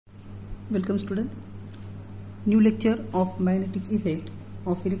Welcome student. New lecture of magnetic effect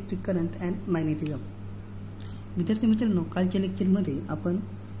of electric current and magnetism. विद्यार्थी मित्रांनो, कालच्या लेक्चरमध्ये आपण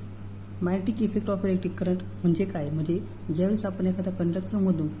magnetic effect of electric current म्हणजे काय, म्हणजे ज्यावेळेस आपण एखाद्या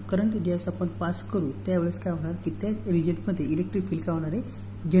कंडक्टरमधून करंट ज्यावेळेस आपण पास करू त्यावेळेस काय होणार की त्या रिजनमध्ये इलेक्ट्रिक फील्ड काय होणार आहे,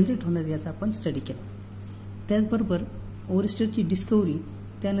 जनरेट होणार याचा आपण स्टडी केला. त्याचबरोबर ओरिस्टरची डिस्कवरी,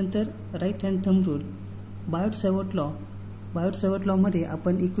 त्यानंतर right hand thumb rule, Biot Savart law मध्ये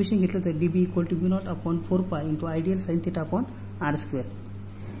आपण इक्वेशन घेतलं होतं dB = μ0/4π × आयडियल sin θ/r².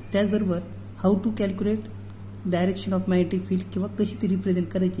 त्याचबरोबर how to calculate direction of magnetic field किंवा कशी ती रिप्रेझेंट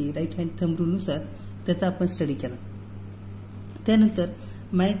करायची राईट हँड थंब रूलनुसार त्याचा आपण स्टडी केला. त्यानंतर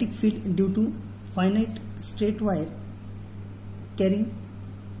magnetic field due to finite straight wire carrying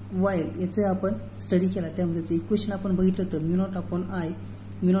wire याचं आपण स्टडी केला. त्यामध्ये इक्वेशन आपण बघितलं होतं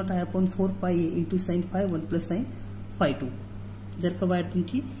μ0I/4πa × sin φ1 + sin φ2. जर का वायर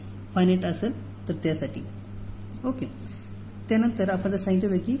तुमची फायनाईट असेल तर त्यासाठी. ओके. त्यानंतर आपण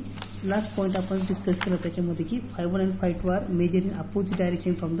सांगितलं की लास्ट पॉइंट आपण डिस्कस केला त्याच्यामध्ये की φ1 आणि φ2 R measure in opposite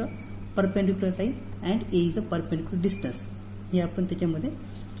direction from the perpendicular line and A is a perpendicular distance. हे आपण त्याच्यामध्ये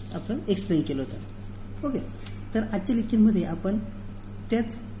आपण एक्सप्लेन केलं होतं. ओके. तर आजच्या लेक्चरमध्ये आपण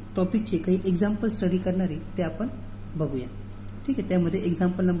त्याच टॉपिकचे काही एक्झाम्पल स्टडी करणारे ते आपण बघूया. ठीक आहे. त्यामध्ये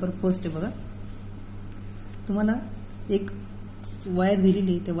एक्झाम्पल नंबर फर्स्ट आहे बघा. तुम्हाला एक वायर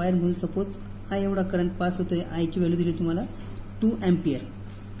दिलेली आहे, त्या वायरमध्ये सपोज आय एवढा करंट पास होतोय, आयची व्हॅल्यू दिली तुम्हाला 2 अँपियर.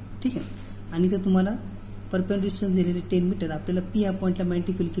 ठीक आहे. आणि तर तुम्हाला परपेंडिक्युलर डिस्टन्स दिलेले 10 मीटर. आपल्याला पी या पॉईंटला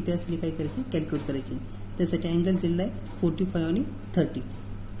मॅग्नेटिक फील्ड किती असली काय करायची, कॅल्क्युलेट करायची. त्यासाठी अँगल दिलेला आहे 45 आणि 30.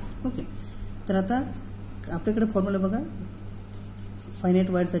 ओके. तर आता आपल्याकडे फॉर्म्युला बघा फायनाईट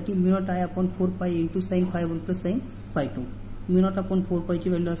वायरसाठी μ0I/4π × sin φ1 + sin φ2. μ0/4π ची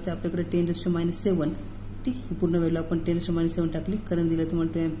व्हॅल्यू असते आपल्याकडे 10⁻⁷. ठीक आहे. पूर्ण व्हॅल्यू आपण 10⁻⁷ टाकली. करंट दिलं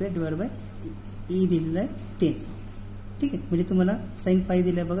तुम्हाला 2 अँपियर डिवाइड बाय ई दिलेला आहे 10. ठीक आहे. म्हणजे तुम्हाला sin φ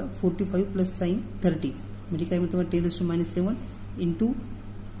दिला आहे बघा 45 + sin 30 म्हणजे काय म्हणजे तुम्हाला 10⁻⁷ ×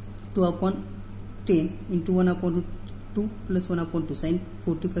 2/10 × 1/√2 + 1/2. sin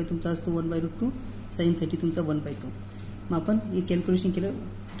 45 तुमचा असतो 1/√2, sin 30 तुमचा 1/2. मग आपण हे कॅल्क्युलेशन केलं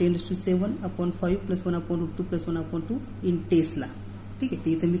 10⁻⁷/5 + 1/√2 + 1/2 इन टेस्ला. ठीक आहे.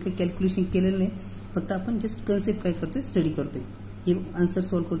 ते इथं मी काही कॅल्क्युलेशन केलेलं नाही, फक्त आपण जस्ट कन्सेप्ट काय करतोय, स्टडी करतोय. हे आन्सर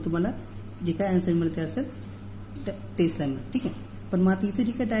सॉल्व्ह करून तुम्हाला जे काय आन्सर मिळते असेल टेस्टला मिळेल. ठीक आहे. पण मग आता इथे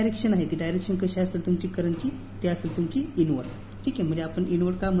जी काय डायरेक्शन आहे ती डायरेक्शन कशी असेल तुमची करंटची, ते असेल तुमची इनवर्ड. ठीक आहे. म्हणजे आपण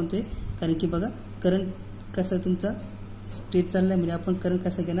इनवर्ड का म्हणतोय, कारण की बघा करंट कसा तुमचा स्ट्रेट चाललाय, म्हणजे आपण करंट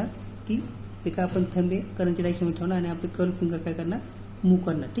कसा घेणार की जे काय आपण थंबे करंटच्या डायरेक्शनमध्ये ठेवणार आणि आपले कर्व फिंगर काय करणार, मूव्ह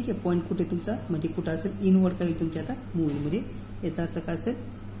करणार. ठीक आहे. पॉईंट कुठे तुमचा म्हणजे कुठं असेल, इनवर्ड काय तुमची आता मूव्ह. म्हणजे याचा अर्थ काय असेल,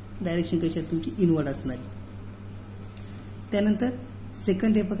 डायरेक्शन कशी आहे तुमची इनवर्ड असणार. त्यानंतर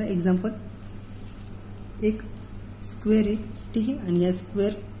सेकंड आहे बघा एक्झाम्पल. एक स्क्वेअर आहे. ठीक आहे. आणि या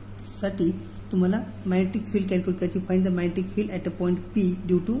स्क्वेअर साठी तुम्हाला मॅग्नेटिक फील्ड कॅल्क्युलेट करायची. Find the magnetic field at a point P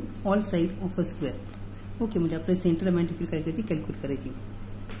due to all side of a square. Okay. म्हणजे आपल्या सेंटरला मॅग्नेटिक फील्ड काय करायची, कॅल्क्युलेट करायची.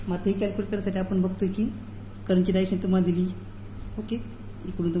 मग आता ही कॅल्क्युलेट करण्यासाठी आपण बघतोय की करंटची डायरेक्शन तुम्हाला दिली. ओके.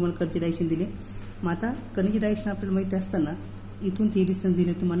 इकडून तुम्हाला करंटची डायरेक्शन दिली. मग आता करंटची डायरेक्शन आपल्याला माहिती असताना इथून ते डिस्टन्स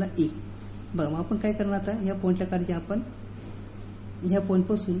दिले तुम्हाला ए. बघा मग आपण काय करणार, आता या पॉईंटला काढायचे आपण ह्या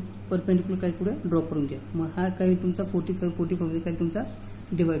पॉईंटपासून परपेंडिक्युलर काय करूया, ड्रॉ करून घ्या. मग हा काय तुमचा 45 मध्ये काय तुमचा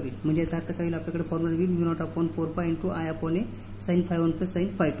डिवाइड होईल. म्हणजे याचा अर्थ काय होईल, आपल्याकडे फॉर्म्युला होईल μ0/4π × I/a sin φ1 + sin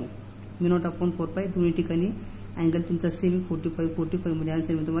φ2. μ0/4π दोन्ही ठिकाणी अँगल तुमचा सेम 45 म्हणजे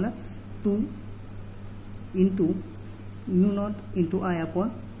आन्सर मिळेल तुम्हाला 2 × μ0 ×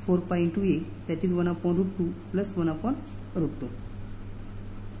 I/4π × a that is 1/√2 + 1/√2.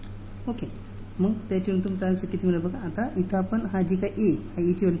 Okay. मग त्याच्यावरून तुमचा आन्सर किती मिळेल बघा. आता इथं आपण हा जे काय ए हा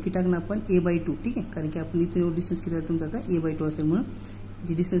एची व्हॅल्यू किती टाकणार आपण a/2. ठीक आहे. कारण की आपण इथून डिस्टन्स किती तुमचा आता a/2 असेल, म्हणून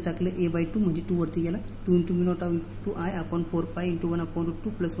जे डिस्टन्स टाकलं a/2 म्हणजे 2 वरती गेला. 2 × μ0 × I/4π ×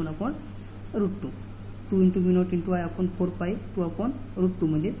 1/√2 + 1/√2. 2 × μ0 × I/4π 2/√2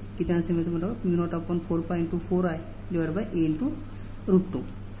 म्हणजे किती आन्सर मिळतं मला μ0/4π × 4i डिवाइड बाय a × √2.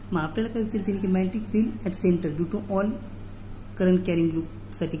 मग आपल्याला काय विचारते की magnetic field at centre due to all current carrying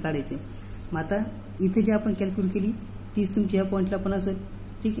लूपसाठी काढायचे. मग आता इथे जे आपण कॅल्क्युलेट केली तीच तुमची या पॉईंटला पण असेल.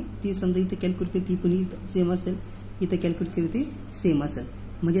 ठीक आहे. ती समजा इथे कॅल्क्युलेट केली ती पण इथं सेम असेल, इथं कॅल्क्युलेट केली ती सेम असेल.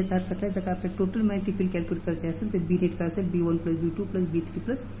 म्हणजे याचा अर्थ काय, जर का आपल्याला टोटल मॅग्नेटिक फील्ड कॅल्क्युलेट करायचे असेल तर बी नेट काय असेल, B1 + B2 + B3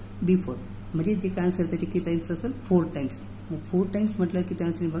 + B4. म्हणजे जे काय आन्सर त्याचे किती टाइम्स असेल, 4 टाइम्स. मग 4 टाइम्स म्हटलं किती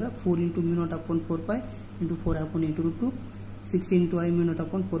आन्सर बघा 4 × μ0/4π × 4/√2 16 × I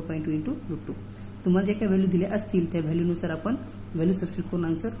μ0/4π × √2. तुम्हाला जे काही व्हॅल्यू दिले असतील त्या व्हॅल्यूनुसार आपण व्हॅल्यू सबस्टिट्यूट करून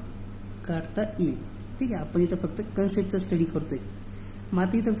आन्सर काढता येईल. ठीक आहे. आपण इथं फक्त कन्सेप्टचा स्टडी करतोय. मग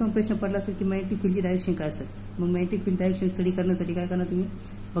आता इथं तुम्हाला प्रश्न पडला असेल की मॅग्नेटिक फील्डची डायरेक्शन काय असेल. मग मॅग्नेटिक फील्ड डायरेक्शन स्टडी करण्यासाठी काय करणार तुम्ही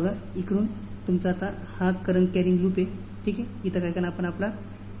बघा, इकडून तुमचा आता हा करंट कॅरिंग लूप आहे. ठीक आहे, इथं काय करणार आपण आपला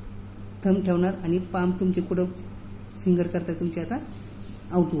थंब ठेवणार आणि पाम तुमचे कुठं फिंगर करताय तुमचे आता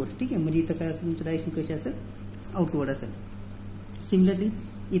आउटवर्ड. ठीक आहे, म्हणजे इथं काय असेल तुमचं डायरेक्शन कशी असेल आउटवर्ड असेल. सिमिलरली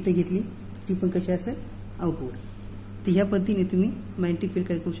इथं घेतली ती पण कशी असेल आउटवर्ड. तर ह्या पद्धतीने तुम्ही मॅग्नेटिक फील्ड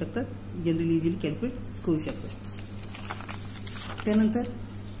काय करू शकता, जनरली इझिली कॅल्क्युलेट करू शकता. त्यानंतर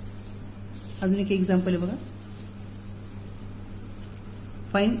अजून एक एक्झाम्पल आहे बघा,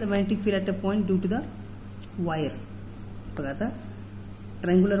 find the magnetic field at a point due to the wire. बघा आता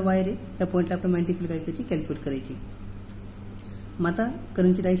ट्रायंग्युलर वायर आहे, या पॉईंटला आपलं मॅग्नेटिक फील्ड काय करायची कॅल्क्युलेट करायची. मग आता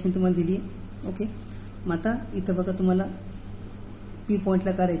करंटची डायरेक्शन तुम्हाला दिली आहे. ओके, मग आता इथं बघा तुम्हाला पी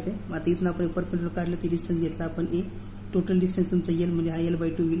पॉईंटला काढायचं आहे. मग आता इथून आपण परपेंडिक्युलर काढलं, ती डिस्टन्स घेतला आपण ए. टोटल डिस्टन्स तुमचा एल म्हणजे हा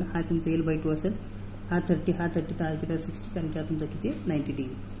L/2 होईल, हा तुमचा L/2 असेल, हा 30, हा 30, तर हा किती 60, कारण की हा तुमचा किती 90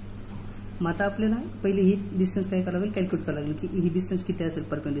 डिग्री. मग आता आपल्याला पहिले ही डिस्टन्स काय करावं लागेल कॅल्क्युलेट करावं लागेल की ही डिस्टन्स किती असेल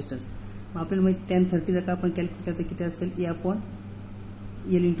परपेंडिक्युलर डिस्टन्स. मग आपल्याला माहिती tan 30 जर का आपण कॅल्क्युलेट करता किती असेल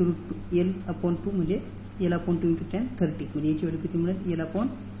A/L इंटू L/2 म्हणजे L/2 इंटू tan 30 म्हणजे याची व्हॅल्यू किती मिळेल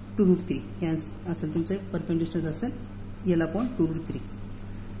L/2√3. हे असेल तुमचं परपेंडिक्युलर डिस्टन्स असेल L/2√3.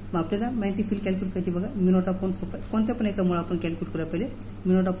 मग आपल्याला मॅग्नेटिक फील्ड कॅल्क्युलेट करायची बघा, μ0/4π कोणत्या पण एकामुळे आपण कॅल्क्युलेट करूया पहिले.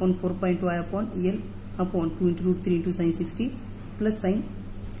 μ0/4π into I/L/2 into √3 into sin 60 plus sin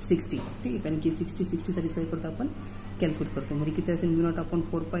 60. ठीक आहे, कारण की 60 साठी काय करतो आपण कॅल्क्युलेट करतो. म्हणजे किती असेल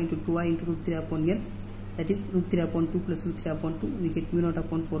μ0/4π into 2I into √3/L that is √3/2 plus √3/2 we get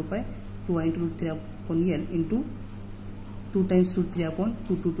μ0/4π 2I into √3/L into 2 times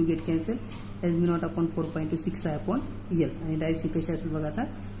 √3/2 to get cancel age μ0/4π into 6I/L. आणि डायरेक्शन कशी असेल बघा आता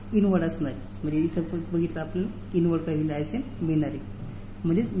इनवर्ड असणार, म्हणजे इथं बघितलं आपल्याला इनवर्ड काही डायरेक्शन मिळणार आहे,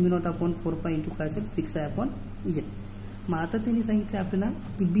 म्हणजेच μ0/4π इंटू काय असेल 6I/L. मग आता त्यांनी सांगितलं आपल्याला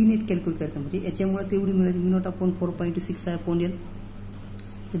की बी नेट कॅल्क्युलेट करायचं, म्हणजे याच्यामुळे तेवढी मिळेल μ0/4π इंटू 6I/L.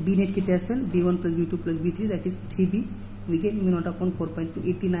 तर बी नेट किती असेल B1 plus B2 plus B3 that is 3B. We get μ0/4π into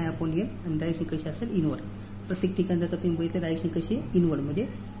 18I/L. आणि डायरेक्शन कशी असेल इनवर्ड. प्रत्येक ठिकाणी जर का तुम्ही बघितलं डायरेक्शन कशी आहे इनवर्ड, म्हणजे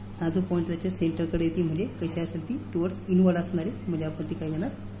हा जो पॉईंट त्याच्या सेंटरकडे येते म्हणजे कशी असेल ती टुवर्ड्स इनवर्ड असणार आहे, म्हणजे आपण ती काय घेणार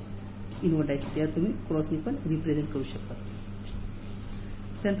इनवर्ड डायरेक्शन. त्यात तुम्ही क्रॉसने पण रिप्रेझेंट करू शकता.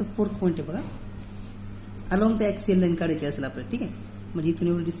 त्यानंतर फोर्थ पॉईंट आहे बघा, अलॉंग द ॲक्सियल लाईन काढायची असेल आपल्याला. ठीक आहे, म्हणजे इथून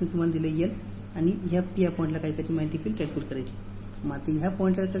एवढं डिस्टन्स तुम्हाला दिलं L आणि ह्या P या पॉईंटला काय करायची मॅग्नेटिक फील्ड कॅल्क्युलेट करायची. मग आता ह्या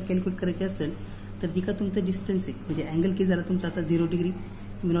पॉईंटला जर कॅल्क्युलेट करायची असेल तर जी का तुमचं डिस्टन्स आहे म्हणजे अँगल किती झाला तुमचा आता 0 degree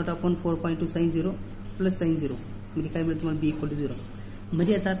μ0/4π into sin 0 plus sin 0 म्हणजे काय मिळेल तुम्हाला B = 0.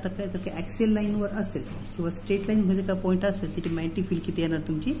 म्हणजे याचा अर्थ काय तर की ॲक्सियल लाईनवर असेल किंवा स्ट्रेट लाईन मध्ये का पॉईंट असेल त्याची मॅग्नेटिक फील्ड किती येणार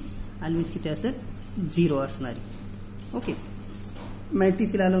तुमची ऑलवेज किती असेल 0 असणार आहे. Okay,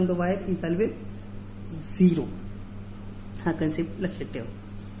 magnetic field along the wire is always 0. हा कन्सेप्ट लक्षात ठेवा.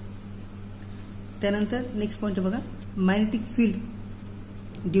 त्यानंतर नेक्स्ट पॉईंट बघा, magnetic field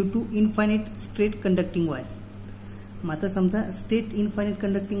due to infinite straight conducting wire. मग आता समजा स्ट्रेट इनफायनाइट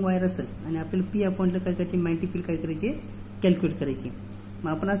कंडक्टिंग वायर असेल आणि आपल्याला पी या पॉईंटला काय करायची मॅग्नेटिक फील्ड काय करायची कॅल्क्युलेट करायची. मग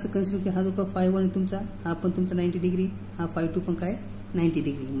आपण असं कन्सिडर की हा जो का ∅1 आहे तुमचा हा पण तुमचा 90 डिग्री, हा ∅2 पण काय 90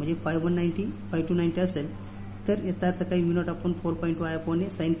 डिग्री, म्हणजे ∅1 90 ∅2 90 असेल तर याचा अर्थ काय μ0/4π into I/A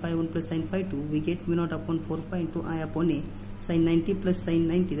sin ∅1 plus sin ∅2 we get μ0/4π into I/A sin 90 plus sin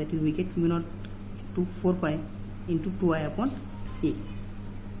 90 that is we get μ0/4π into 2I/A.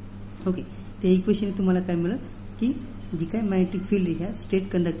 Okay, त्या इक्वेशन तुम्हाला काय मिळेल की जी काय मॅग्नेटिक फील्ड आहे ह्या straight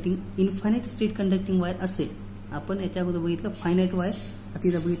conducting infinite straight conducting wire असेल. आपण याच्या अगोदर बघितलं फायनाइट वायर, आता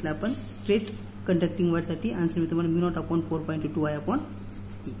इथं बघितलं आपण स्ट्रेट कंडक्टिंग वायरसाठी आन्सर मी तुम्हाला μ0/4π इंटू 2I/A.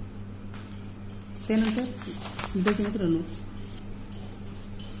 त्यानंतर विद्यार्थी मित्रांनो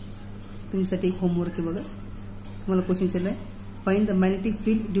तुमच्यासाठी एक होमवर्क आहे बघा, तुम्हाला question विचारलाय find the magnetic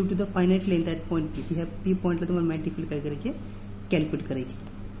field due to the finite length at point P. ह्या P पॉईंटला तुम्हाला मॅग्नेटिक फील्ड काय करायची कॅल्क्युलेट करायची.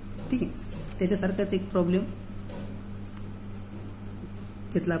 ठीक आहे, त्याच्यासारखाच एक प्रॉब्लेम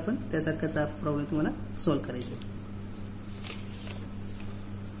घेतला आपण, त्यासारखाचा प्रॉब्लेम तुम्हाला सॉल्व्ह करायचा.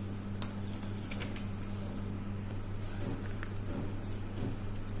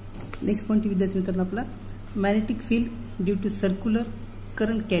 नेक्स्ट पॉईंट विद्यार्थी मित्रांनो आपला magnetic field due to circular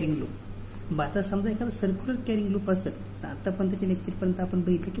current carrying loop. आता समजा एखादा सर्क्युलर कॅरिंग लूप असेल तर आता पण त्याच्या लेक्चरपर्यंत आपण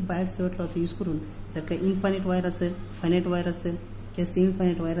बघितलं की बाहेर शेवट लॉचा यूज करून जर का इनफायनाइट वायर असेल, फायनाइट वायर असेल किंवा सेमी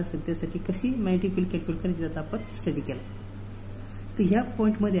फायनाइट वायर असेल त्यासाठी कशी मॅग्नेटिक फील्ड कॅल्क्युलेट करायची त्याचा आपण स्टडी केला. तर ह्या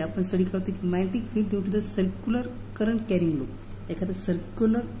पॉईंटमध्ये आपण स्टडी करतो की magnetic field due to the circular current carrying loop. एखादा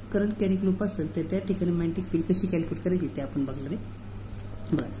सर्क्युलर करंट कॅरिंग लूप असेल तर त्या ठिकाणी मॅग्नेटिक फील्ड कशी कॅल्क्युलेट करायची ते आपण बघणार आहे.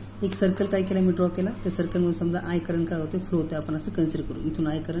 बरं, एक सर्कल काय केला मी ड्रॉ केला, त्या सर्कलमध्ये समजा आय करंट काय होते फ्लो होते, आपण असं कन्सिडर करू. इथून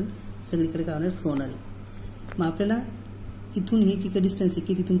आय करंट सगळीकडे काय होणार फ्लो होणार आहे. मग आपल्याला इथून हे जी काही डिस्टन्स आहे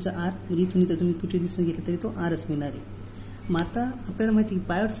किती तुमचा आर, म्हणजे इथून इथं तुम्ही कुठे डिस्टन्स घेतला तरी तो आरच मिळणार आहे. मग आता आपल्याला माहिती आहे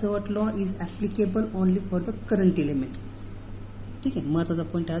Biot सर्वट law is applicable only for the current element. ठीक आहे, महत्त्वाचा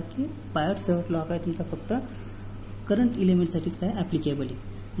पॉईंट हा की बायोट सर्वट लॉ काय तुमचा फक्त करंट एलिमेंटसाठीच काय ॲप्लिकेबल आहे.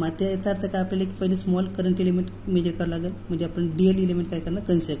 मग त्याचा अर्थ काय आपल्याला एक पहिले स्मॉल करंट एलिमेंट मेजर करावं लागेल, म्हणजे आपण डीएल एलिमेंट काय करणार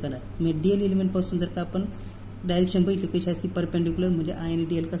कन्सिडर करणार. म्हणजे डीएल एलिमेंटपासून जर का आपण डायरेक्शन बघितली कशी असते परपेंडिक्युलर, म्हणजे आय आणि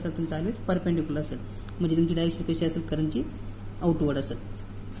डीएल कसा तुमचा आलेच परपेंडिक्युलर असेल, म्हणजे तुमची डायरेक्शन कशी असेल करंटची आउटवर्ड असेल.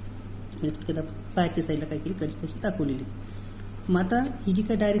 म्हणजे थोडक्यात बाहेरच्या साईडला काय केली कशी दाखवलेली. मग आता ही जी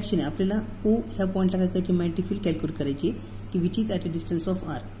काय डायरेक्शन आहे आपल्याला ओ ह्या पॉईंटला काय करायची मॅग्नेटिक फील्ड कॅल्क्युलेट करायची की which is at a distance of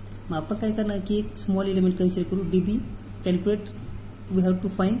R. मग आपण काय करणार की एक स्मॉल एलिमेंट कन्सिडर करू dB calculate. We have to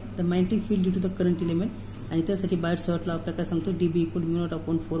find the magnetic field due to the current element, आणि त्यासाठी बायोट सर्वट लॉ आपल्याला काय सांगतो dB equal mu naught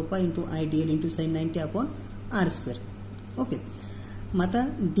upon 4 pi into I D L into sine 90 upon R square. Okay, मग आता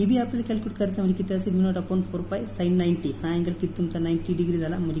dB आपल्याला calculate करायचं म्हणजे किती असेल म्यू नॉट अपॉन 4 पाय साइन 90. हा अँगल किती तुमचा 90 डिग्री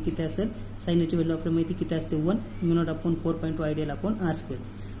झाला, म्हणजे किती असेल साइन 90 व्हॅल्यू आपल्याला माहिती किती असते 1 mu naught upon 4 pi into I D L upon R square.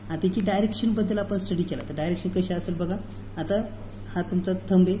 आता त्याची डायरेक्शनबद्दल आपण स्टडी केला तर डायरेक्शन कशी असेल बघा. आता हा तुमचा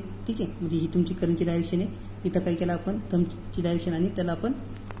थंब आहे, ठीक आहे, म्हणजे ही तुमची करंटची डायरेक्शन आहे. इथं काय केलं आपण थंबची डायरेक्शन आणि त्याला आपण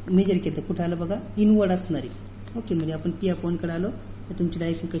मेजर केलं कुठे आलं बघा इनवर्ड असणार आहे. ओके, म्हणजे आपण पी अपॉइंटकडे आलो तर तुमची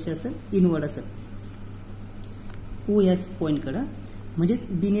डायरेक्शन कशी असेल इनवर्ड असेल ओ या पॉईंटकडे. म्हणजेच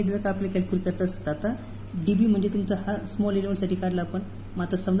बी नेट जर का आपल्याला कॅल्क्युलेट करत असतं आता डीबी म्हणजे तुमचा हा स्मॉल एलिमेंटसाठी काढला आपण. मग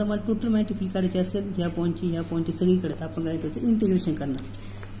आता समजा मला टोटल मॅग्नेटिक फील्ड काढायची असेल ह्या पॉईंटची सगळीकडे तर आपण काय त्याचं इंटिग्रेशन करणार.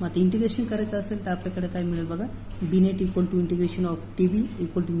 मग आता इंटिग्रेशन करायचं असेल तर आपल्याकडे काय मिळेल बघा बी net equal to integration of TB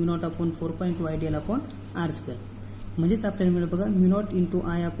equal to mu naught upon 4 pi into I D L upon R square. म्हणजेच आपल्याला मिळेल बघा mu naught into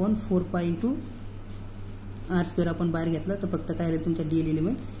I upon 4 pi into R square आपण बाहेर घेतला तर फक्त काय राहील तुमचा डीएल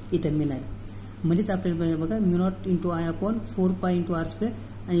एलिमेंट इथं मिळणार. म्हणजेच आपल्याला मिळेल बघा mu naught into I upon 4 pi into R square.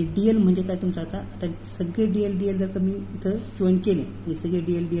 आणि डीएल म्हणजे काय तुमचं आता सगळे डीएल जर का मी इथं जॉईन केले हे सगळे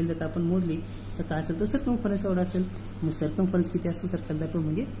डीएल जर का आपण मोजले तर काय असेल तर सर्कमफरन्स एवढा असेल. मग सर्कमफरन्स किती असतो सर्कलचा तो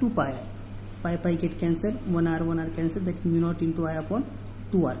म्हणजे 2 पाय आहे. पाय get cancel 1 R cancel that mu naught into I upon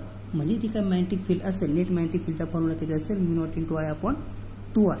 2 R. म्हणजे जी काय मॅग्नेटिक फील्ड असेल नेट मॅग्नेटिक फील्डचा फॉर्म्युला किती असेल mu naught into I upon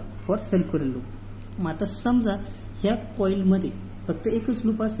 2 R for circular loop. मग आता समजा ह्या कॉईलमध्ये फक्त एकच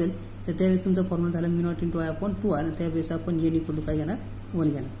लूप असेल तर त्यावेळेस तुमचा फॉर्म्युला झाला mu naught into I upon 2 R. त्यावेळेस आपण एन इक्वल टू काय घेणार 1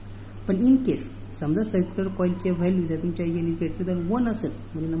 घेणार. पण इन केस समजा सर्क्युलर कॉईलच्या व्हॅल्यू जर तुमच्या एन इज ग्रेटर दॅन 1 असेल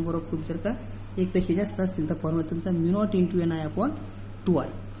म्हणजे नंबर ऑफ लूप जर का एकपेक्षा जास्त असतील तर फॉर्म्युला तुमचा mu naught into N I upon 2 R.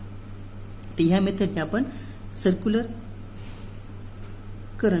 तर ह्या मेथडने आपण सर्क्युलर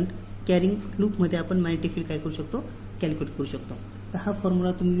करंट कॅरिंग लूपमध्ये आपण मॅग्नेटिक फील्ड काय करू शकतो कॅल्क्युलेट करू शकतो. तर हा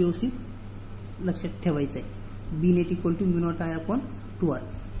फॉर्म्युला तुम्ही व्यवस्थित लक्षात ठेवायचा आहे बी net equal to mu not I upon 2 R.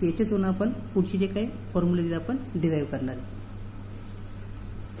 तर याच्यातून आपण पुढचे जे काही फॉर्म्युले दिले आपण डिराईव्ह करणार आहे.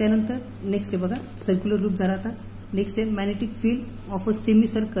 त्यानंतर नेक्स्ट आहे बघा सर्क्युलर लूप झाला. आता नेक्स्ट आहे magnetic field of a semi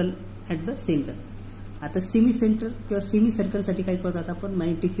circle at the centre. आता सेमी सेंटर किंवा सेमी सर्कलसाठी काय करतो आता आपण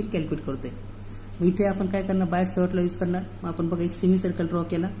मॅग्नेटिक फील्ड कॅल्क्युलेट करतोय. मग इथे आपण काय करणार बायोट सर्वट लॉ यूज करणार. मग आपण बघा एक सेमी सर्कल ड्रॉ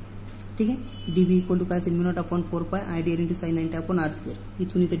केला, ठीक आहे. डीबी इक्वल टू काय असेल म्यू नॉट अपॉन 4 पाय I D L into sine 90 upon R square.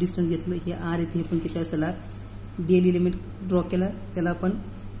 इथून इथे डिस्टन्स घेतलं हे आर येथे हे पण किती असेल आर. डीएल एलिमेंट ड्रॉ केला त्याला आपण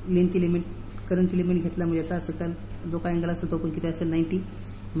लेंथ एलिमेंट करंट एलिमेंट घेतला म्हणजे याचा असं काय जो काय अँगल असेल तो पण किती असेल 90.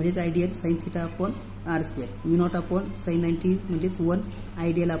 म्हणजेच ideal sine theta upon R square mu naught upon sine 90 म्हणजेच 1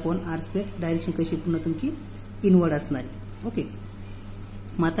 ideal upon R square. Direction कशी पुन्हा तुमची इनवर्ड असणार. ओके,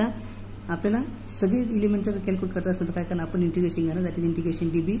 मग आता आपल्याला सगळे एलिमेंट जर कॅल्क्युलेट करता असेल तर काय करणार आपण इंटिग्रेशन घेणार. That is integration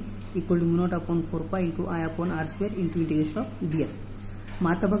dB equal to mu naught upon 4 pi into I upon R square into integration of Diehl. मग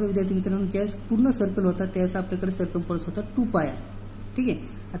आता बघा विद्यार्थी मित्रांनो ज्यावेळेस पूर्ण सर्कल होता त्यावेळेस आपल्याकडे सर्कमफरन्स होता 2 पाय आर, ठीक आहे.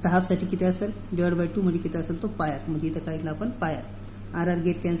 आता हाफसाठी किती असेल डिवाइड बाय 2 म्हणजे किती असेल तो पाय आर. म्हणजे इथं काय आपण पाय आर आर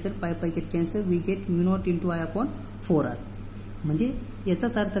गेट कॅन्सल पाय get cancel we get mu naught into I upon 4 R. म्हणजे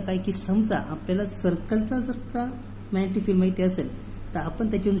याचाच अर्थ काय की समजा आपल्याला सर्कलचा जर का मॅग्नेटिक फील्ड माहिती असेल तर आपण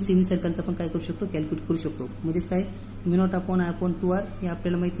त्याच्यावरून सेमी सर्कलचा पण काय करू शकतो कॅल्क्युलेट करू शकतो. म्हणजेच काय mu naught upon I upon 2 R हे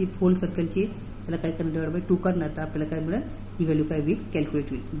आपल्याला माहिती फोल सर्कलची त्याला काय करणार डिवाइड बाय 2 करणार तर आपल्याला काय मिळेल ही व्हॅल्यू काय होईल कॅल्क्युलेट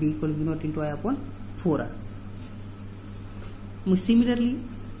होईल बी equal mu naught into I upon 4 R. मग सिमिलरली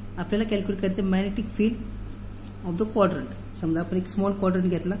आपल्याला कॅल्क्युलेट करायचं magnetic field of the quadrant. समजा आपण एक स्मॉल क्वाड्रंट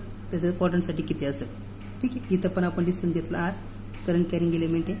घेतला त्याच्या क्वाड्रंटसाठी किती असेल, ठीक आहे. इथं पण आपण डिस्टन्स घेतला आर करंट कॅरिंग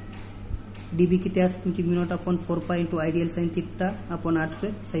एलिमेंट आहे. डीबी किती असते तुमची mu naught upon 4 pi into ideal sine theta upon R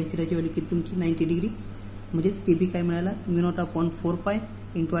square. Sign थिटाची value किती तुमची 90 डिग्री. म्हणजेच डीबी काय मिळाला mu naught upon 4 pi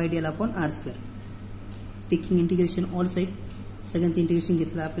into ideal upon R square. Taking integration all side सगळ्यांचं इंटिग्रेशन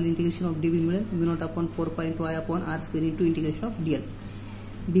घेतलं आपल्याला इंटिग्रेशन ऑफ डीबी मिळेल mu naught upon 4 pi into I upon R square into integration of Diehl.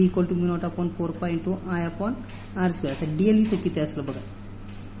 B equal to mu naught upon 4 pi into I upon R square. आता Diehl इथं किती असलं बघा.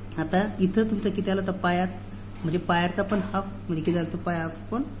 आता इथं तुमचं किती आलं तर पाय आर म्हणजे पाय आरचा पण हाफ म्हणजे किती जातो पाय half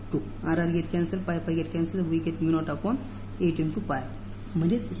upon 2 R are get cancel पाय पाय get cancel we get mu naught upon 8 into pi.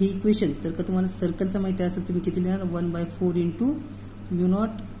 म्हणजेच ही इक्वेशन तर का तुम्हाला सर्कलचं माहिती असेल तुम्ही किती लिहिणार 1/4 into mu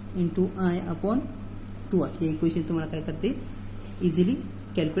naught into I upon 2 हे इक्वेशन तुम्हाला काय करते इझिली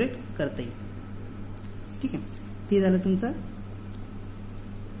कॅल्क्युलेट करता येईल. ठीक आहे ते झालं तुमचं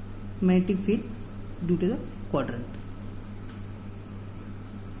magnetic field due to the quadrant.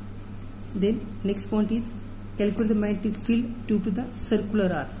 Then next point is calculate the magnetic field due to the circular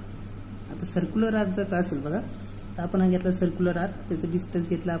arc. आता सर्क्युलर आर्क जर का असेल बघा तर आपण हा घेतला सर्क्युलर आर्क त्याचं डिस्टन्स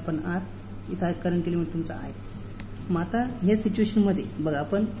घेतला आपण आर इथं करंट एलिमेंट तुमचा आहे. मग आता ह्या सिच्युएशनमध्ये बघा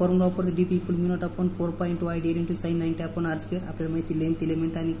आपण फॉर्म्युला वापरतो DP equal mu naught upon 4 pi into I D into sine 90 upon R square. आपल्याला माहिती लेंथ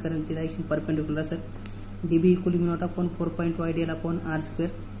एलिमेंट आणि करंट डायरेक्शन परपेंडिक्युलर असेल. DB equal mu naught upon 4 pi into I D L upon R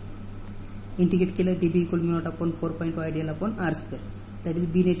square integrate केलं dB equal mu naught upon 4 pi into I D L upon R square. That is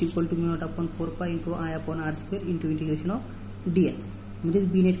b net equal to mu naught upon 4 pi into I upon r square into integration of dl. म्हणजे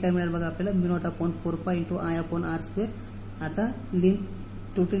b net काय मिळाल बघा आपल्याला mu naught upon 4 pi into I upon r square. आता length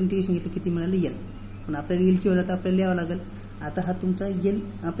total integration घेतलं किती मिळालं l. पण आपल्याला l ची व्हॅल्यू आता आपल्याला लिहावं लागेल. आता हा तुमचा l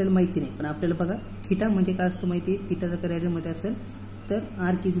आपल्याला माहिती नाही पण आपल्याला बघा थीटा म्हणजे काय असतो माहिती आहे. थीटा जर रेडियन मध्ये असेल तर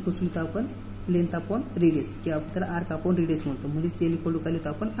आर्क इज इक्वल टू आपण लेंथ अपॉन रेडियस किंवा आपण त्याला आर्क अपॉन रेडियस म्हणतो. म्हणजे l इक्वल टू काय लिहितो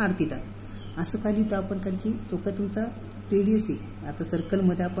आपण आर थीटा असं काय लिहितो आपण कारण की तो काय तुमचा रेडियस आहे. आता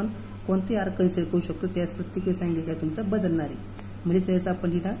सर्कलमध्ये आपण कोणते आर्क कन्सिडर करू शकतो त्याच प्रत्येक वेळेस अँगल काय तुमचा बदलणार आहे. म्हणजे त्यावेळेस आपण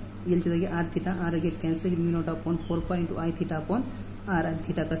लिहिला एलच्या जागी R theta are get cancel mu naught upon 4 pi into I theta upon R आणि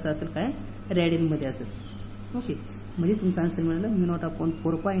थिटा कसा असेल काय रेडियनमध्ये असेल. ओके म्हणजे तुमचा आन्सर मिळाला mu naught upon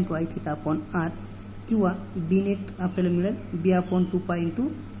 4 pi into I theta upon R किंवा बी नेट आपल्याला मिळेल बी अपॉन 2 पाय इंटू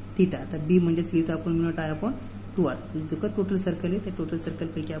थिटा. आता बी म्हणजेच लिहितो आपण mu not I upon 2 R म्हणजे जो टोटल सर्कल आहे त्या टोटल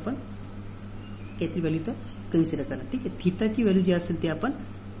सर्कलपैकी आपण काहीतरी व्हॅल्यू तर कन्सिडर करा. ठीक आहे थिटाची व्हॅल्यू जी असेल ती आपण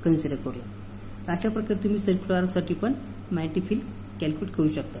कन्सिडर करूया. तर अशा प्रकारे तुम्ही सर्क्युलर आर्कसाठी पण मॅग्नेटिक फील्ड कॅल्क्युलेट करू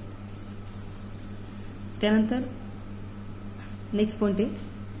शकता. त्यानंतर नेक्स्ट पॉईंट आहे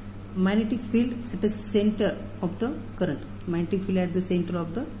magnetic field at the centre of the current. Magnetic field at the centre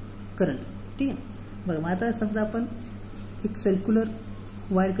of the current. ठीक आहे बघा आता समजा आपण एक सर्क्युलर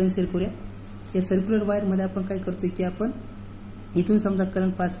वायर कन्सिडर करूया. या सर्क्युलर वायरमध्ये आपण काय करतोय की आपण इथून समजा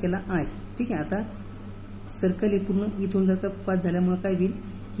करंट पास केला आहे. ठीक आहे आता सर्कल आहे पूर्ण इथून जर का पास झाल्यामुळे काय होईल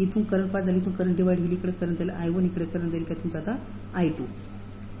इथून करंट पास झाली इथून करंट डिवाइड होईल इकडे करंट जाईल I1 इकडे करंट जाईल काय तुमचा आता I2.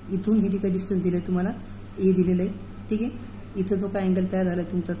 इथून हे जे काही डिस्टन्स दिलं आहे तुम्हाला ए दिलेलं आहे. ठीक आहे इथं जो काय अँगल तयार झाला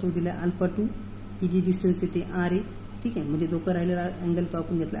तुमचा तो दिला α2. ही जी डिस्टन्स आहे ते आर आहे. ठीक आहे म्हणजे जो का राहिलेला अँगल तो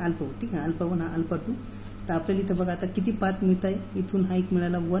आपण घेतला α1. ठीक आहे α1 हा α2. तर आपल्याला इथं बघा आता किती पाथ मिळत आहे इथून हा एक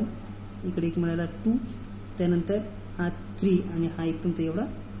मिळाला 1 इकडे एक मिळाला 2 त्यानंतर हा 3 आणि हा एक तुमचा एवढा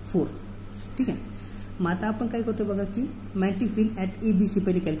 4. ठीक आहे मग आता आपण काय करतो बघा की मॅग्नेटिक फील्ड ॲट ABC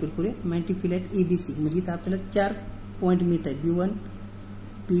पहिले कॅल्क्युलेट करूया. मॅग्नेटिक फील्ड ॲट ABC म्हणजे इथं आपल्याला 4 पॉईंट मिळत आहे B1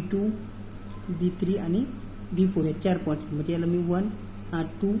 B2 B3 आणि B4 हे 4 पॉईंट म्हणजे याला मी 1 हा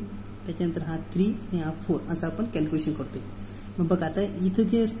 2 त्याच्यानंतर हा 3 आणि हा 4 असं आपण कॅल्क्युलेशन करतोय. मग बघा आता इथं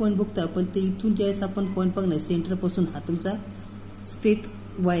जे पॉईंट बघतो आपण ते इथून ज्यावेळेस आपण पॉईंट बघणार सेंटरपासून हा तुमचा स्ट्रेट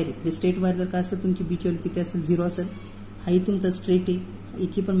वायर आहे. स्ट्रेट वायर जर का असेल तुमची बीची व्हॅल्यू किती असेल 0 असेल. हाही तुमचा स्ट्रेट आहे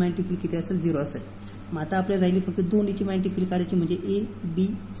याची पण मॅग्नेटिक फील्ड किती असेल 0 असेल. मग आता आपल्याला राहिली फक्त दोन याची मॅग्नेटिक फील्ड काढायची म्हणजे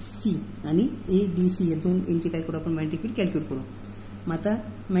ABC आणि ADC या दोन यांची काय करू आपण मॅग्नेटिक फील्ड कॅल्क्युलेट करू. मग आता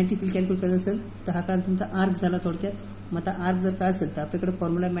मॅग्नेटिक फील्ड कॅल्क्युलेट करायचं असेल तर हा काल तुमचा आर्क झाला थोडक्यात. मग आता आर्क जर का असेल तर आपल्याकडे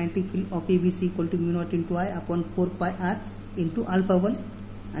formula magnetic field of ABC equal to mu naught into I upon 4 पाय आर इंटू α1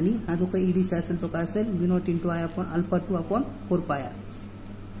 आणि हा जो काही EDC असेल तो काय असेल mu naught into I upon α2 upon 4 पाय आर.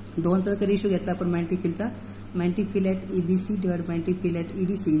 दोनचा जर रेशो घेतला आपण magnetic फील्डचा magnetic field at ABC divide magnetic field at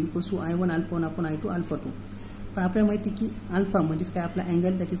EDC is equals to I1 α1 upon I2 α2. पण आपल्याला माहिती की अल्फा म्हणजेच काय आपला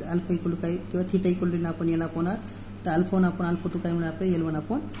angle that is alpha equal to काय किंवा थिटा इक्वल टू आपण याला अपॉन आर तर α1 अपॉन α2 काय मिळेल आपल्याला L1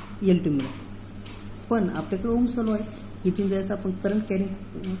 अपॉन L2 मिळेल. पण आपल्याकडे ओम्स लॉ आहे इथून ज्यावेळेस आपण करंट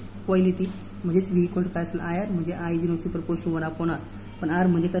कॅरिंग कॉईल येते म्हणजेच V इक्वल टू काय असेल IR म्हणजे I is inversely proportional 1 upon R. पण R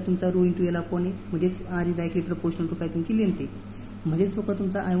म्हणजे काय तुमचा रो इंटू L अपॉन ए म्हणजेच R is directly proportional to काय तुमची लेंथ आहे. म्हणजेच जो का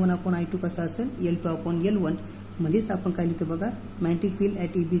तुमचा I1 अपॉन I2 कसा असेल L2 अपॉन L1. म्हणजेच आपण काय लिहितो बघा magnetic field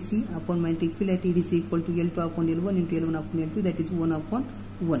at ABC upon magnetic field at EDC equal to L2 upon L1 into L1 upon L2 that is 1 upon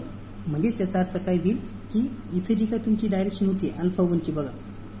 1. म्हणजेच याचा अर्थ काय होईल की इथे जी काय तुमची डायरेक्शन होती α1ची बघा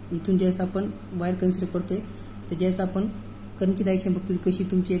इथून ज्यावेळेस आपण वायर कन्सिडर करतोय तर ज्यावेळेस आपण करंटची डायरेक्शन बघतो कशी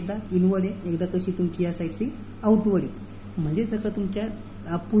तुमची एकदा इनवर्ड आहे एकदा कशी तुमची या साईडची आउटवर्ड आहे. म्हणजे जर का तुमच्या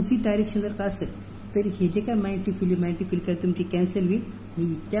अपोजिट डायरेक्शन जर का असेल तर हे जे काय मॅग्नेटिक फील्ड काय तुमची कॅन्सल होईल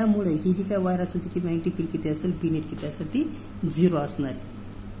आणि त्यामुळे ही जी काय वायर असेल तिची मॅग्नेटिक फील्ड किती असेल बी नेट किती असेल ती 0 असणार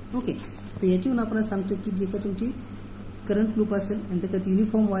आहे. ओके तर याच्यावरून आपण सांगतो की जे काय तुमची करंट लूप असेल आणि जर का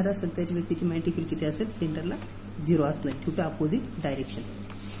युनिफॉर्म वायर असेल त्याच्या वेळेस त्याची मॅग्नेटिक फील्ड किती असेल सेंटरला 0 असणार ड्यू टू अपोजिट डायरेक्शन.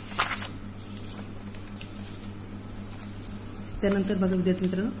 त्यानंतर बघा विद्यार्थी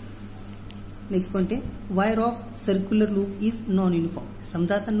मित्रांनो नेक्स्ट पॉईंट आहे wire of circular loop is non uniform.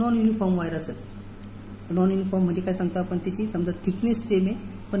 समजा आता नॉन युनिफॉर्म वायर असेल, नॉन युनिफॉर्म म्हणजे काय सांगतो आपण त्याची समजा थिकनेस सेम आहे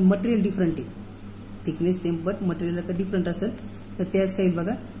पण मटेरियल डिफरंट आहे. थिकनेस सेम बट मटेरियल जर का डिफरंट असेल तर त्याच काही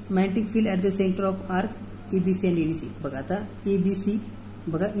बघा magnetic field at the centre of arc ABC and EDC. बघा आता ABC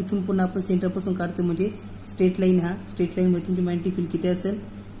बघा इथून पुन्हा आपण सेंटरपासून काढतो म्हणजे स्ट्रेट लाईन, हा स्ट्रेट लाईनमध्ये तुमची मॅग्नेटिक फील्ड किती असेल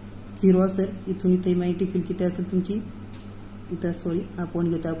 0 असेल. इथून इथे मॅग्नेटिक फील्ड किती असेल तुमची इथं सॉरी हा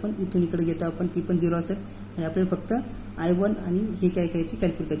पॉईंट घेतो आपण, इथून इकडे घेतो आपण, ती पण 0 असेल आणि आपल्याला फक्त I1 आणि हे काय करायची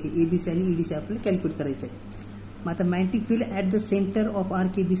कॅल्क्युलेट करायची ABC आणि EDC आपल्याला कॅल्क्युलेट करायचं आहे. मग आता magnetic field at the centre of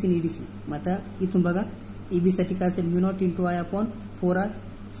arc ABC आणि EDC. मग आता इथून बघा AB साठी काय असेल μ0 × I/4R.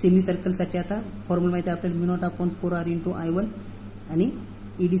 सेमी सर्कलसाठी आता फॉर्म्युला माहिती आहे आपल्याला μ0 / 4R × I1 आणि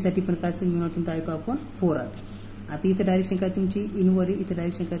ED साठी पण काय असेल μ0 × I2 / 4R. आता इथे डायरेक्शन काय तुमची इनवर्ड आहे, इथे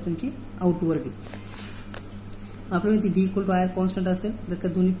डायरेक्शन काय तुमची आउटवर्ड आहे. आपल्याला माहिती B = IR कॉन्स्टंट असेल. जर का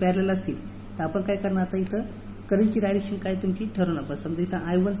दोन्ही पॅरलल असतील तर आपण काय करणार आता इथं करंटची डायरेक्शन काय तुमची ठरवणार. पण समजा इथं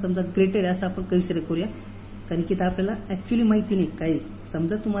I1 समजा ग्रेटर आहे असं आपण कन्सिडर करूया कारण की इथं आपल्याला ॲक्च्युली माहिती नाही काय.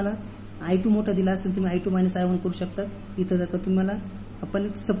 समजा तुम्हाला I2 मोठा दिला असेल तुम्ही I2 - I1 करू शकतात. इथं जर का तुम्हाला आपण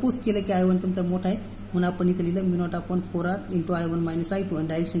सपोज केलं की I1 तुमचा मोठा आहे म्हणून आपण इथं लिहिलं μ0 / 4R × I1 - I2 आणि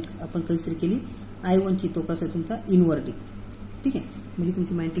डायरेक्शन आपण कन्सिडर केली I1 ची, तो कसा आहे तुमचा इनवर्ड आहे. ठीक आहे, म्हणजे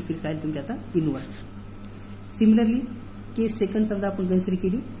तुमची मॅग्नेटिक फील्ड काय तुमची आता इनवर्ड. सिमिलरली केस सेकंड समजा आपण कन्सिडर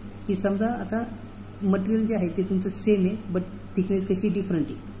केली की समजा आता मटेरियल जे आहे ते तुमचं सेम आहे बट थिकनेस कशी डिफरंट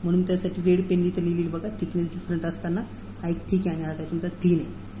आहे म्हणून त्यासाठी रेड पेन इथं लिहिलेली बघा थिकनेस डिफरंट असताना हा एक थिक आहे आणि हा काय तुमचा थिन आहे.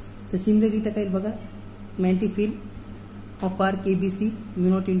 तर सिमिलरली इथं काय बघा magnetic field of arc ABC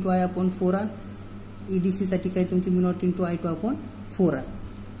μ0 × I/4R. EDC साठी काय तुमची μ0 × I2 / 4R.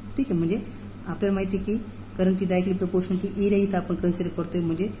 ठीक आहे, म्हणजे आपल्याला माहिती आहे की currently directly proportional to area इथं आपण कन्सिडर करतोय.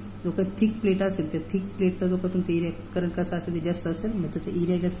 म्हणजे जो काही थिक प्लेट असेल त्या थिक प्लेटचा जो काही तुमचा एरिया करंट कसा असेल ते जास्त असेल म्हणजे त्याचा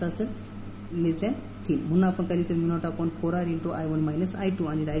एरिया जास्त असेल लेस दॅन थिन म्हणून आपण काय लिहितो μ0 / 4R × I1 - I2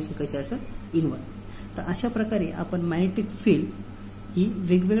 आणि डायरेक्शन कशी असेल इनवर्ड. तर अशा प्रकारे आपण मॅग्नेटिक फील्ड ही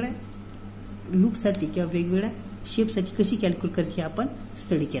वेगवेगळ्या लूपसाठी किंवा वेगवेगळ्या शेपसाठी कशी कॅल्क्युलेट करायची आपण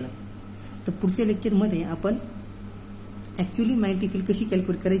स्टडी केला. तर पुढच्या लेक्चरमध्ये आपण ॲक्च्युली मॅग्नेटिक फील्ड कशी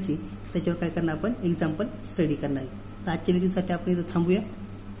कॅल्क्युलेट करायची त्याच्यावर काय करणार आपण एक्झाम्पल स्टडी करणार आहे. तर आजच्या लेक्चरसाठी आपण इथं थांबूया.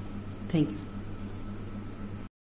 थँक्यू.